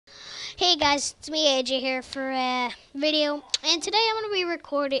Hey guys, it's me AJ here for a video, and today I'm going to be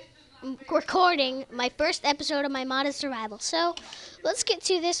recording my first episode of my modded survival. So let's get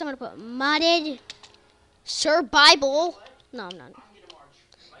to this. I'm going to put modded survival. No, I'm not.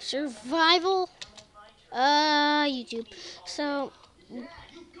 Survival. YouTube. So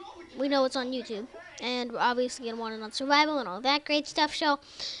we know it's on YouTube, and we're obviously going to want it on survival and all that great stuff. So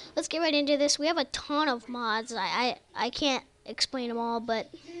let's get right into this. We have a ton of mods. I can't explain them all,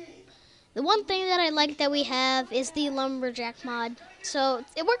 but the one thing that I like that we have is the lumberjack mod. So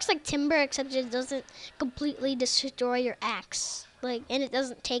it works like timber, except it doesn't completely destroy your axe, and it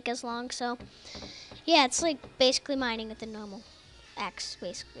doesn't take as long. So yeah, it's like basically mining with a normal axe,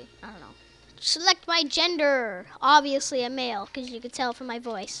 basically. I don't know. Select my gender. Obviously a male, because you can tell from my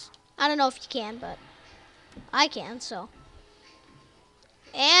voice. I don't know if you can, but I can. So,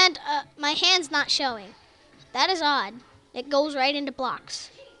 and my hand's not showing. That is odd. It goes right into blocks.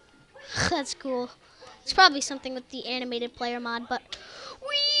 That's cool. It's probably something with the animated player mod, but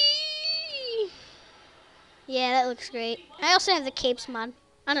whee! Yeah, that looks great. I also have the capes mod.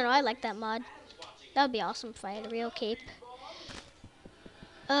 I don't know, I like that mod. That would be awesome if I had a real cape.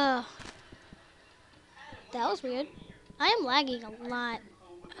 That was weird. I am lagging a lot.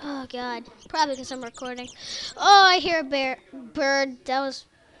 Oh god, probably because I'm recording. Oh, I hear a bird. That was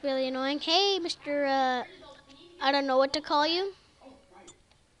really annoying. Hey, Mr. I don't know what to call you.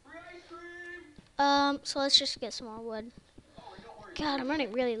 So let's just get some more wood. God, I'm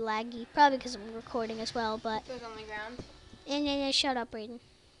running really laggy. Probably because I'm recording as well, but... Goes on the ground. And shut up, Brayden.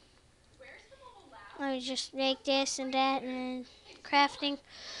 Let me just make this and that and crafting.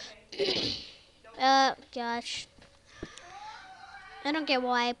 Gosh. I don't get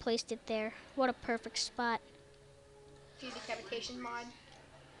why I placed it there. What a perfect spot. Decapitation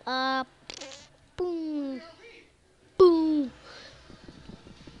mod. Boom. Boom.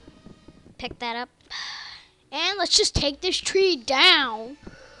 Pick that up. And let's just take this tree down.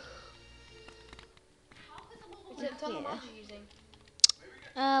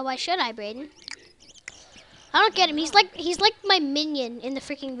 Why should I, Brayden? I don't get him. He's like my minion in the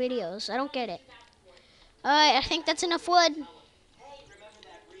freaking videos. I don't get it. Alright, I think that's enough wood.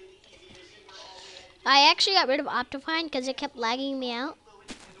 I actually got rid of Optifine because it kept lagging me out.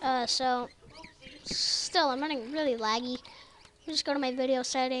 So still, I'm running really laggy. I'll just go to my video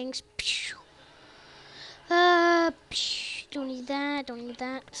settings. Don't need that, don't need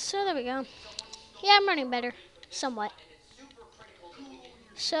that. So there we go. Yeah, I'm running better, somewhat.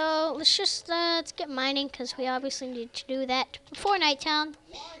 So let's get mining, because we obviously need to do that before nighttime.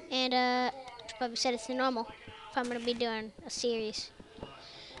 And probably said it's the normal if I'm gonna be doing a series.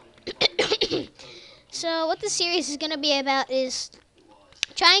 So what the series is gonna be about is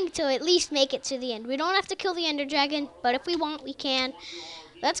trying to at least make it to the end. We don't have to kill the Ender Dragon, but if we want, we can.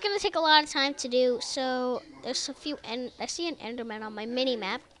 That's going to take a lot of time to do, so there's a few, and I see an Enderman on my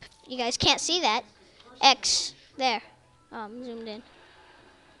mini-map. You guys can't see that. X, there. Oh, I'm zoomed in.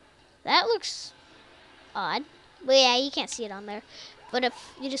 That looks odd. But yeah, you can't see it on there. But if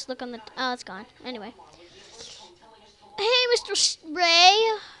you just look on the, oh, it's gone. Anyway. Hey, Mr.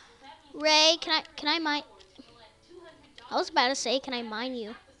 Ray. Ray, can I mine? I was about to say, can I mine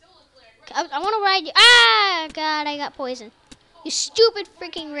you? I want to ride you. Ah, God, I got poisoned. You stupid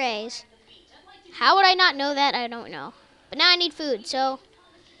freaking rays. How would I not know that? I don't know. But now I need food, so...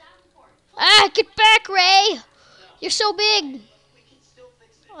 Ah, get back, Ray! You're so big!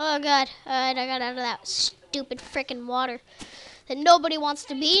 Oh, God. Alright, I got out of that stupid freaking water that nobody wants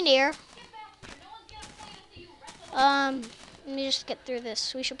to be near. Let me just get through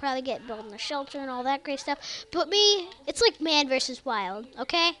this. We should probably get building a shelter and all that great stuff. But me, it's like man versus wild,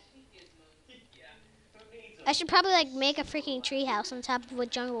 okay? I should probably make a freaking tree house on top of a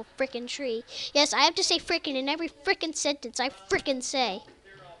jungle freaking tree. Yes, I have to say freaking in every freaking sentence I freaking say.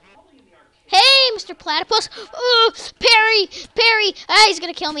 Hey, Mr. Platypus! Perry! Perry! Ah, he's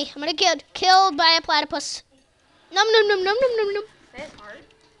gonna kill me. I'm gonna get killed by a platypus. Num num num num num num num. That's hard.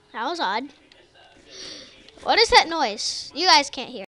 That was odd. What is that noise? You guys can't hear.